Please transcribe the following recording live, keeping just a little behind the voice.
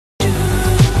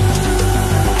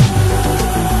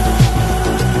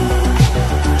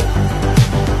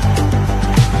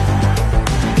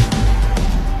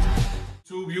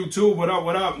YouTube, what up,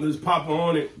 what up? This is Papa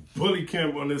Oniit, Bully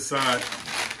Camp on this side.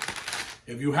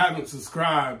 If you haven't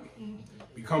subscribed,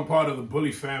 become part of the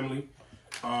Bully family.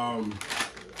 Like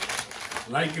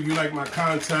if you like my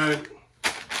content,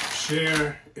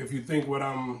 share if you think what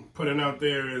I'm putting out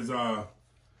there is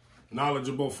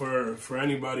knowledgeable for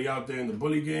anybody out there in the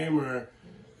bully game or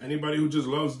anybody who just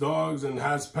loves dogs and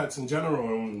has pets in general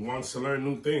and wants to learn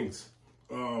new things.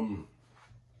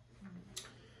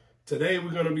 Today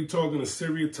we're going to be talking a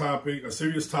serious topic.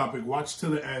 Watch to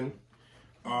the end.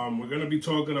 We're going to be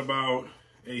talking about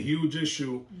a huge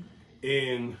issue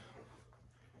in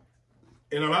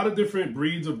a lot of different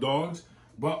breeds of dogs,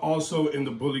 but also in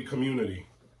the bully community.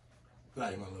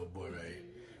 Like my little boy right here.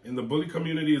 In the bully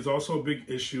community is also a big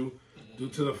issue due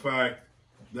to the fact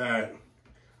that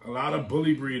a lot of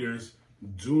bully breeders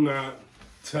do not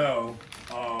tell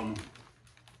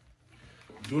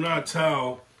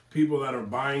people that are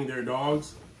buying their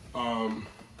dogs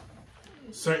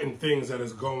certain things that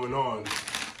is going on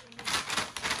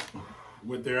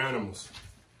with their animals.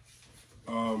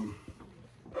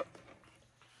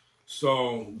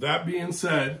 So that being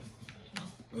said,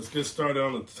 let's get started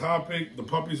on the topic. The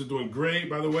puppies are doing great,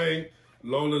 by the way.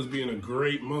 Lola's being a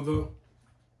great mother,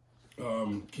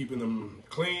 keeping them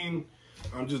clean.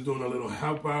 I'm just doing a little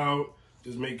help out,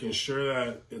 just making sure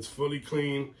that it's fully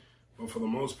clean. But for the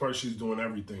most part, she's doing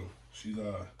everything. She's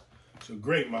a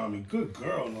great mommy. Good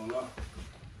girl, Lola.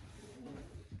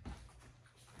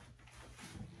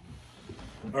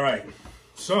 All right,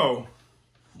 so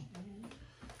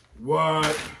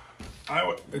what I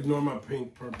would ignore my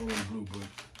pink, purple, and blue book.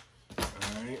 All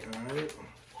right.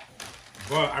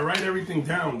 But I write everything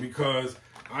down because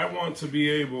I want to be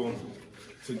able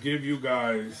to give you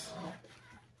guys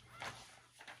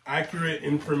accurate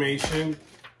information,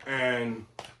 and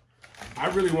I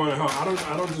really want to help. I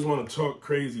don't just want to talk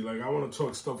crazy. Like, I want to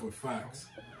talk stuff with facts.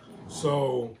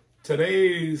 So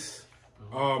today's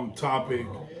topic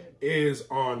is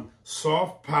on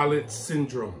soft palate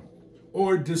syndrome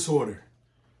or disorder.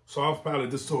 Soft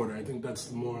palate disorder. I think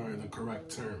that's more the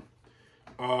correct term.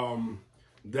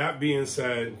 That being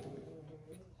said,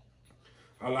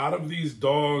 a lot of these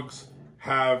dogs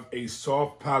have a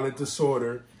soft palate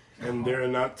disorder, and they're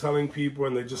not telling people,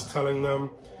 and they're just telling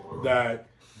them that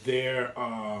they're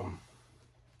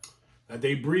that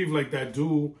they breathe like that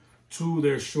due to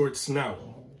their short snout,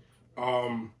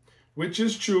 which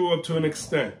is true up to an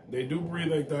extent. They do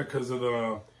breathe like that because of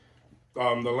the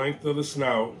length of the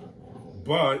snout,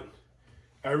 but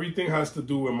everything has to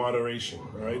do with moderation,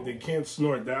 right? They can't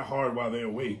snort that hard while they're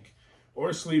awake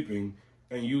or sleeping,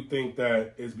 and you think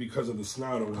that it's because of the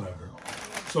snout or whatever.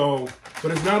 So,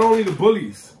 but it's not only the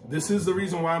bullies. This is the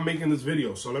reason why I'm making this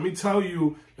video. So let me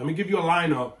give you a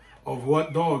lineup of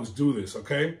what dogs do this,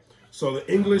 okay? So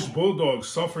the English Bulldog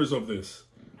suffers of this.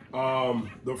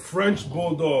 The French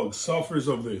Bulldog suffers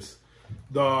of this.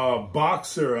 The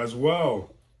Boxer as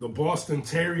well. The Boston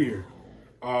Terrier.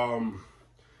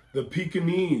 The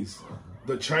Pekingese.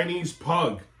 The Chinese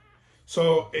Pug.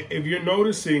 So if you're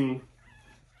noticing,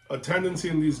 a tendency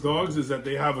in these dogs is that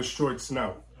they have a short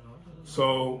snout.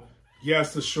 So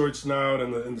yes, the short snout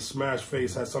and the smashed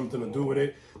face has something to do with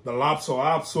it. The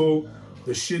Lhasa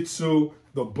the Shih Tzu,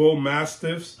 the Bull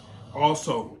Mastiffs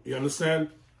also, you understand?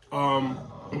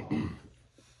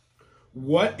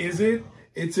 What is it?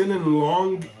 It's in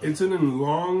long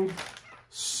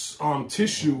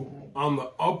tissue on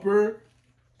the upper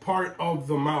part of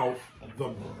the mouth,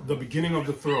 the beginning of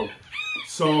the throat.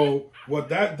 So what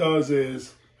that does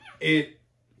is it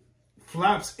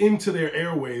flaps into their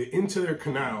airway, into their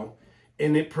canal,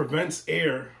 and it prevents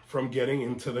air from getting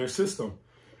into their system.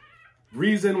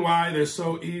 Reason why they're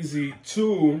so easy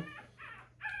to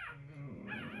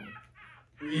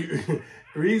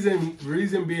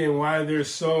reason being why they're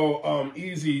so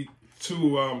easy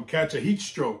to catch a heat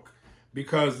stroke,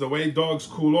 because the way dogs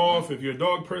cool off, if you're a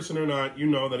dog person or not, you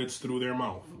know that it's through their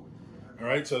mouth. All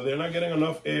right, so they're not getting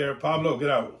enough air. Pablo, get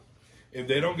out. If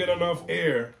they don't get enough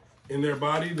air in their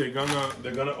body, they're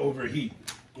gonna overheat.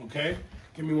 Okay,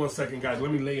 give me 1 second, guys.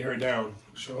 Let me lay her down.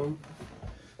 Show them.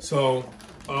 So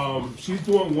she's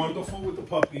doing wonderful with the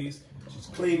puppies. She's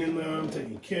cleaning them,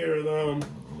 taking care of them.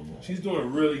 She's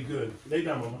doing really good. Lay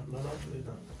down, mama. No, lay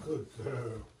down. Good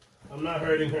girl. I'm not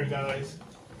hurting her, guys.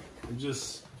 I'm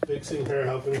just fixing her,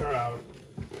 helping her out.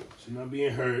 She's not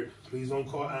being hurt. Please don't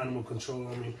call animal control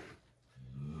on me.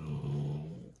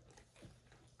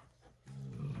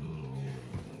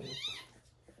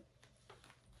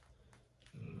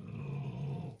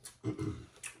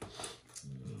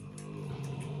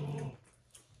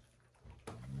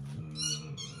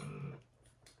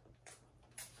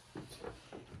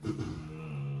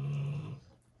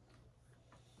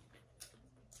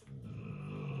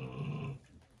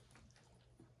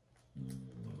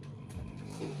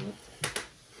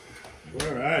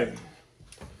 right.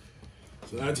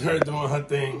 So that's her doing her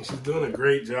thing. She's doing a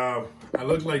great job. I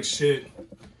look like shit.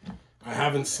 I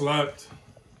haven't slept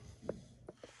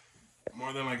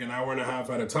more than like an hour and a half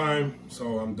at a time,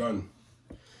 so I'm done.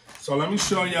 So let me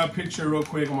show you a picture real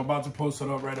quick. I'm about to post it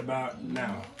up right about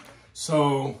now.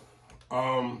 So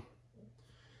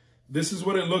this is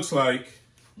what it looks like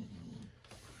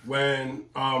when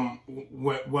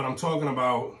what I'm talking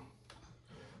about,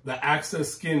 the access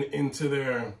skin into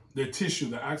their tissue,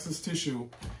 the access tissue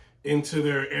into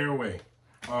their airway.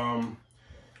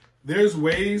 There's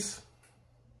ways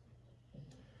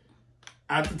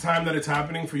at the time that it's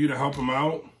happening for you to help them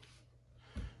out,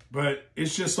 but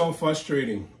it's just so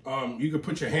frustrating. You could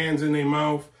put your hands in their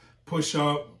mouth, push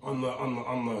up on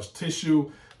the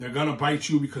tissue. They're gonna bite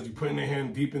you because you're putting their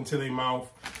hand deep into their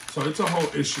mouth. So it's a whole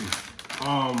issue.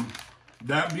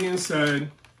 That being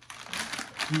said,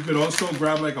 you could also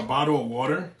grab like a bottle of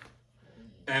water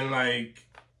and like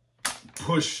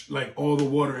push like all the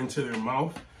water into their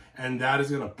mouth, and that is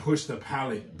gonna push the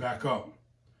palate back up.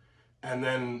 And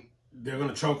then they're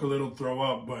gonna choke a little, throw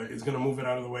up, but it's gonna move it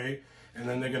out of the way, and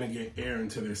then they're gonna get air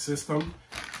into their system.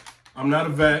 I'm not a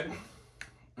vet,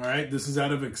 all right? This is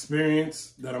out of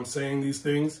experience that I'm saying these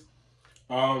things.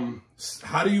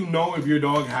 How do you know if your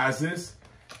dog has this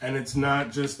and it's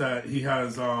not just that he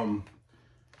has,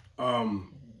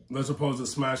 let's suppose a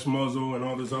smashed muzzle and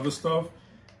all this other stuff?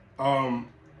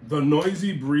 The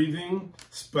noisy breathing,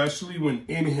 especially when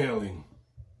inhaling,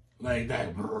 like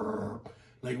that,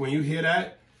 like when you hear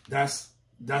that, that's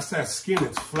that skin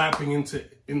that's flapping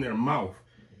in their mouth.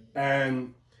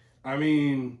 And I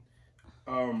mean,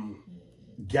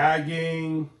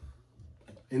 gagging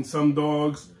in some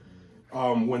dogs,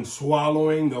 when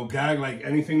swallowing, they'll gag, like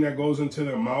anything that goes into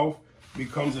their mouth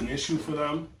becomes an issue for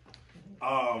them.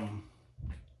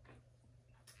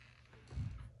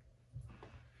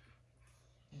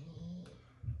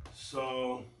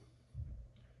 So,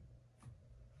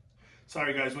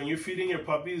 sorry guys, when you're feeding your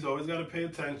puppies, always got to pay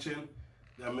attention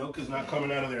that milk is not coming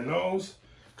out of their nose,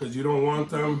 because you don't want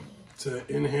them to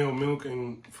inhale milk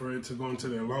and for it to go into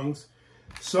their lungs.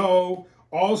 So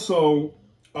also,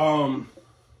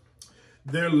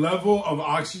 their level of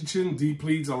oxygen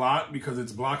depletes a lot because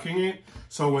it's blocking it.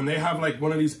 So when they have like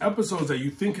one of these episodes that you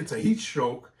think it's a heat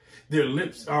stroke, their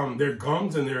lips, their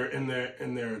gums and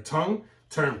their tongue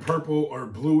turn purple or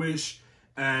bluish,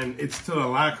 and it's still a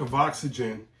lack of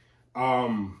oxygen.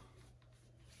 All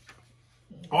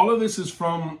of this is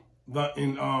from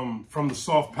the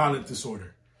soft palate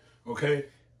disorder, okay?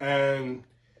 And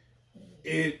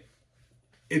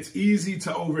it's easy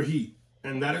to overheat,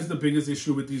 and that is the biggest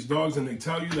issue with these dogs. And they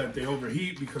tell you that they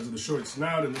overheat because of the short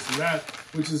snout and this and that,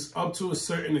 which is up to a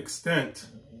certain extent.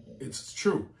 It's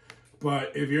true.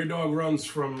 But if your dog runs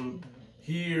from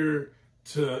here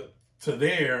to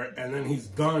there and then he's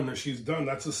done or she's done,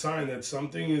 that's a sign that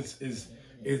something is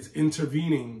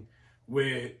intervening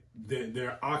with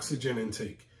their oxygen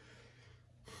intake.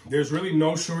 There's really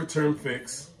no short-term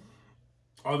fix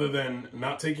other than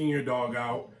not taking your dog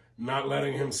out, not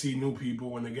letting him see new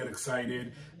people. When they get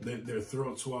excited, their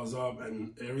throat swells up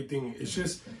and everything.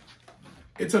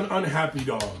 It's an unhappy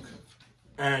dog.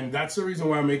 And that's the reason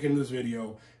why I'm making this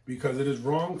video, because it is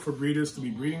wrong for breeders to be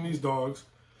breeding these dogs.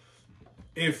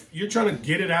 If you're trying to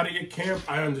get it out of your camp,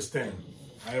 I understand.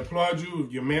 I applaud you.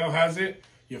 If your male has it,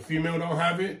 your female don't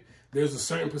have it, there's a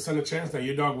certain percentage chance that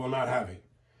your dog will not have it.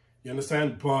 You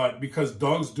understand? But because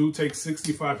dogs do take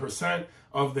 65%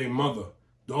 of their mother.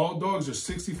 All dogs are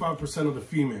 65% of the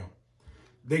female.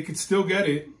 They could still get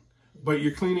it, but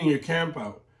you're cleaning your camp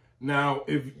out. Now,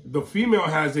 if the female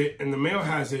has it and the male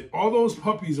has it, all those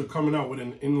puppies are coming out with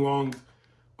an enlonged,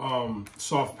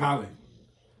 soft palate.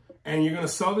 And you're going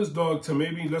to sell this dog to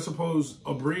maybe, let's suppose,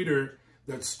 a breeder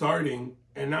that's starting,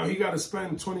 and now he got to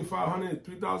spend $2,500,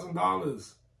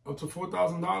 $3,000, up to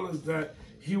 $4,000 that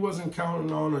he wasn't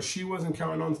counting on or she wasn't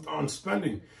counting on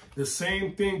spending. The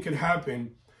same thing could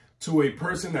happen to a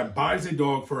person that buys a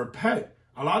dog for a pet.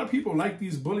 A lot of people like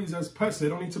these bullies as pets. They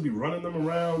don't need to be running them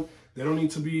around. They don't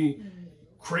need to be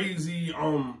crazy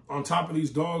on top of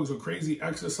these dogs or crazy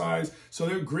exercise. So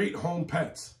they're great home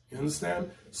pets. You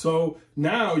understand? So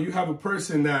now you have a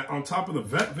person that on top of the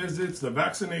vet visits, the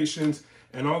vaccinations,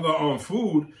 and all the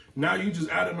food, now you just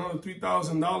add another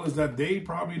 $3,000 that they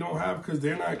probably don't have because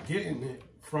they're not getting it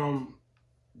from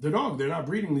the dog. They're not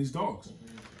breeding these dogs.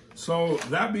 So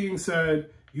that being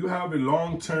said, you have a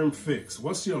long-term fix.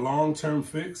 What's your long-term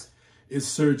fix? Is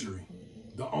surgery.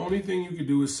 The only thing you can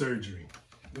do is surgery.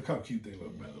 Look how cute they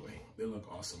look, by the way. They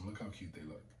look awesome. Look how cute they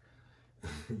look.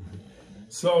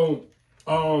 So,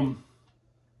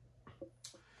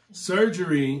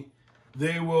 surgery,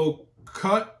 they will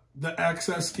cut the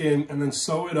excess skin and then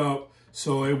sew it up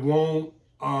so it won't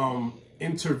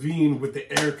intervene with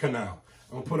the air canal.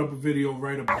 I'm gonna put up a video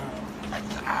right about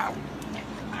now.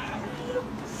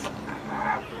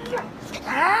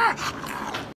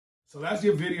 So that's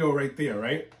your video right there,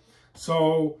 right?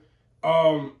 So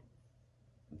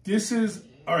this is,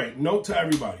 all right, note to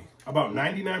everybody, about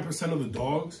 99% of the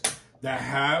dogs that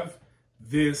have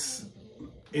this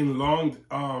enlonged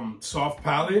soft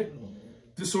palate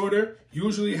disorder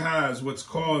usually has what's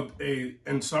called a,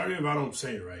 and sorry if I don't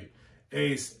say it right,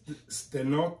 a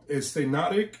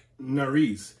stenotic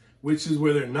nares, which is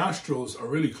where their nostrils are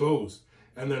really closed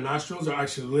and their nostrils are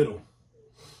actually little.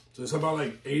 So it's about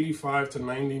like 85 to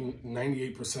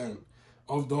 98%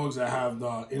 of dogs that have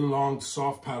the enlonged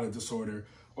soft palate disorder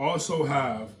also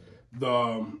have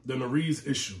the nares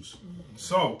issues.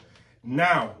 So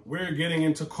now we're getting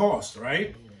into cost,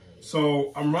 right?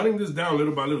 So I'm running this down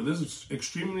little by little. This is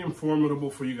extremely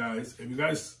informative for you guys. If you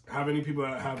guys have any people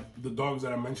that have the dogs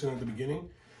that I mentioned at the beginning,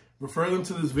 refer them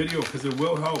to this video because it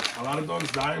will help. A lot of dogs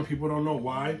die and people don't know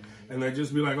why. And they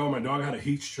just be like, oh, my dog had a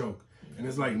heat stroke. And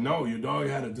it's like, no, your dog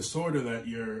had a disorder that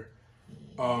your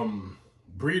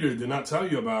breeder did not tell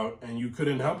you about and you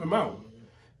couldn't help him out.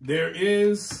 There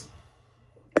is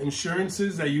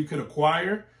insurances that you could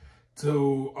acquire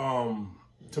to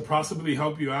possibly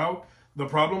help you out. The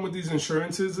problem with these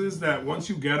insurances is that once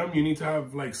you get them, you need to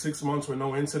have like 6 months with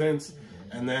no incidents,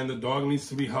 and then the dog needs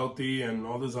to be healthy and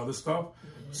all this other stuff.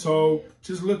 So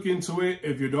just look into it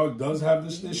if your dog does have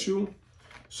this issue.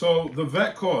 So the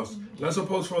vet cost, let's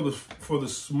suppose for the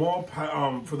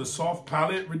soft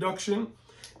palate reduction,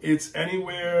 it's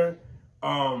anywhere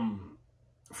from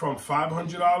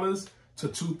 $500 to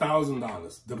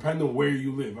 $2,000, depending on where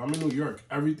you live. I'm in New York.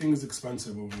 Everything is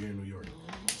expensive over here in New York.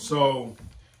 So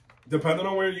depending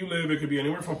on where you live, it could be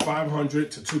anywhere from $500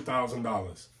 to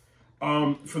 $2,000.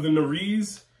 For the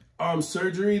nares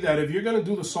surgery, that if you're gonna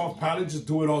do the soft palate, just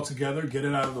do it all together, get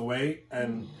it out of the way,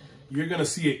 and you're gonna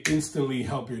see it instantly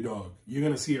help your dog. You're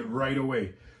gonna see it right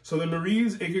away. So the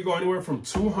nares, it could go anywhere from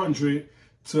 $200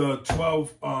 to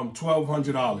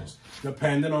 $1,200,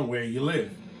 depending on where you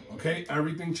live. Okay,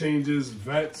 everything changes.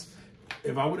 Vets,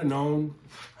 if I would have known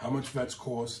how much vets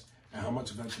cost and how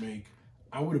much vets make,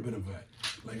 I would have been a vet.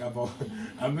 Like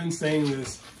I've been saying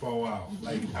this for a while.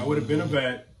 Like I would have been a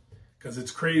vet because it's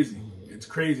crazy. It's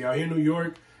crazy. Out here in New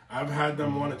York, I've had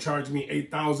them want to charge me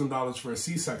 $8,000 for a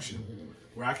C-section,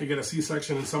 where I could get a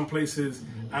C-section in some places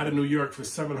out of New York for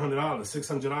 $700,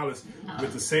 $600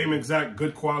 with the same exact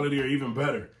good quality or even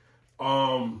better.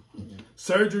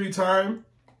 Surgery time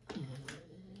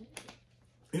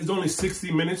is only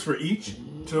 60 minutes for each.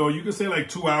 So you could say like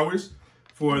 2 hours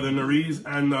for the nares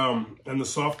and the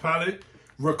soft palate.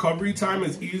 Recovery time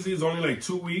is easy. It's only like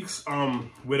 2 weeks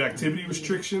with activity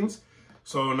restrictions.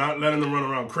 So not letting them run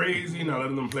around crazy, not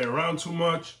letting them play around too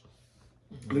much.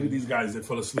 Look at these guys, they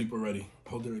fell asleep already.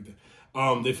 Hold it right there.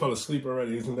 They fell asleep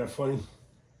already. Isn't that funny?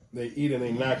 They eat and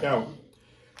they knock out.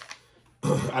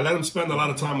 I let them spend a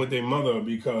lot of time with their mother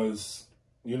because,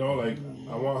 you know, like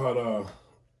I want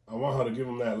her to give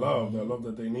them that love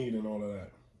that they need and all of that.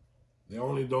 They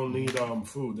only don't need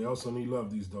food. They also need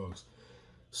love, these dogs.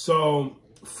 So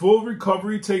full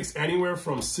recovery takes anywhere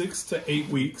from 6 to 8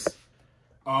 weeks.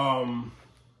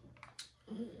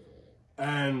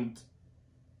 And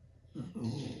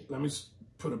let me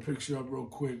put a picture up real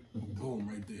quick. Boom,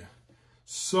 right there.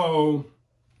 So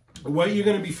what you're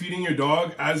going to be feeding your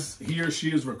dog as he or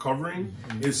she is recovering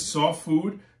is soft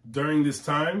food during this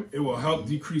time. It will help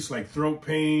decrease like throat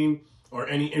pain or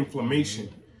any inflammation.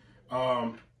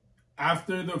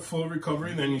 After the full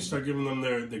recovery, then you start giving them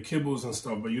their kibbles and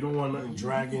stuff, but you don't want nothing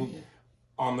dragging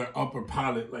on their upper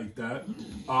palate like that.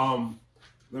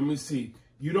 Let me see.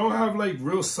 You don't have like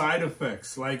real side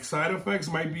effects. Like side effects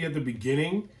might be at the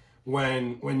beginning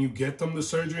when you get them the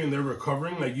surgery and they're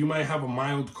recovering. Like you might have a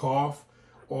mild cough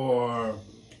or,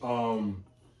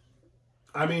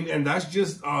 I mean, and that's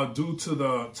just due to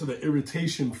the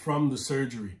irritation from the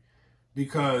surgery,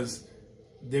 because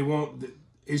they won't.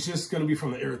 It's just going to be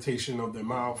from the irritation of their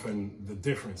mouth and the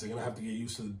difference. They're going to have to get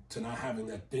used to not having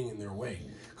that thing in their way.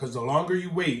 Because the longer you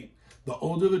wait, the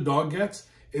older the dog gets.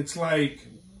 It's like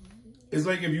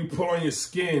if you pull on your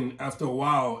skin, after a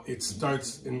while, it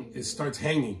starts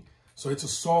hanging. So it's a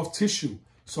soft tissue.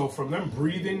 So from them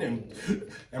breathing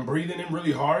and breathing in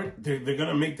really hard, they're going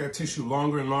to make that tissue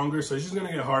longer and longer. So it's just going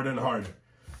to get harder and harder.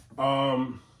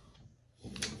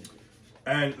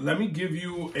 And let me give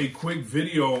you a quick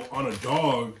video on a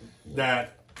dog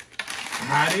that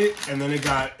had it and then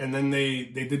they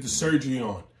did the surgery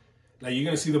on. Like you're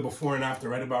gonna see the before and after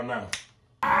right about now.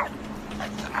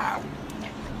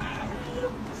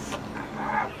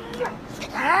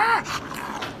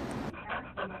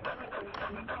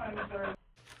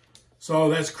 So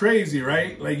that's crazy,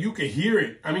 right? Like, you can hear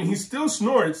it. I mean, he still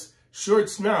snorts, short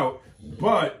snout,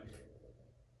 but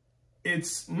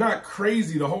it's not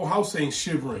crazy. The whole house ain't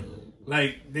shivering.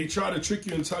 Like, they try to trick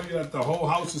you and tell you that the whole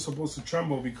house is supposed to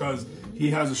tremble because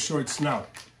he has a short snout.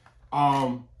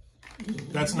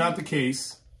 That's not the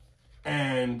case.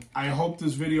 And I hope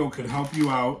this video could help you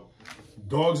out.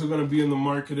 Dogs are going to be in the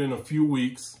market in a few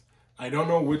weeks. I don't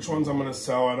know which ones I'm going to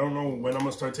sell. I don't know when I'm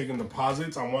going to start taking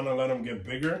deposits. I want to let them get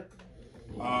bigger.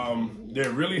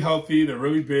 They're really healthy. They're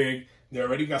really big. They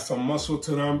already got some muscle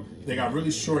to them. They got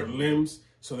really short limbs,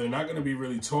 so they're not going to be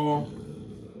really tall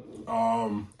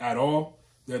at all.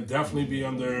 They'll definitely be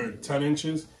under 10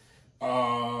 inches.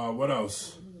 What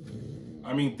else?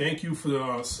 I mean, thank you for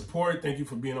the support. Thank you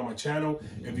for being on my channel.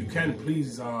 If you can,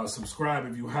 please subscribe.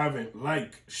 If you haven't,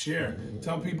 like, share.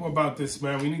 Tell people about this,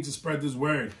 man. We need to spread this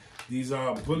word. These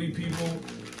bully people,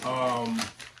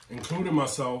 including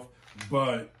myself,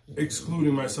 but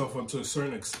excluding myself up to a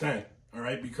certain extent, all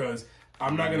right? Because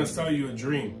I'm not going to sell you a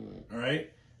dream, all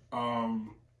right?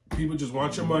 People just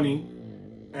want your money,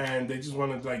 and they just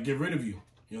want to, like, get rid of you.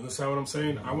 You understand what I'm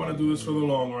saying? I want to do this for the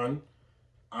long run.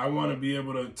 I want to be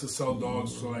able to sell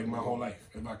dogs for, like, my whole life,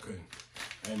 if I could.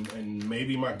 And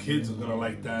maybe my kids are going to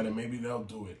like that, and maybe they'll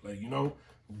do it, like, you know?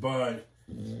 But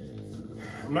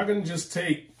I'm not going to just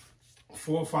take $4,000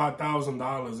 or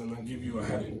 $5,000 and then give you a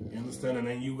headache, you understand? And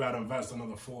then you got to invest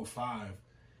another $4,000 or $5,000.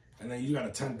 And then you got a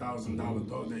 $10,000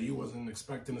 dog that you wasn't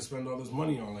expecting to spend all this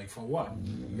money on. Like, for what?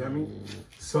 You get me?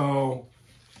 So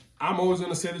I'm always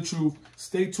going to say the truth.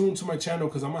 Stay tuned to my channel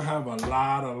because I'm going to have a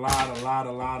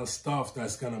lot of stuff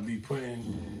that's going to be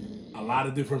putting a lot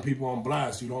of different people on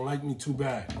blast. You don't like me, too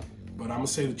bad. But I'm going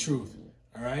to say the truth.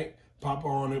 All right? Papa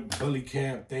on it, Bully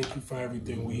Camp. Thank you for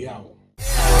everything. We out.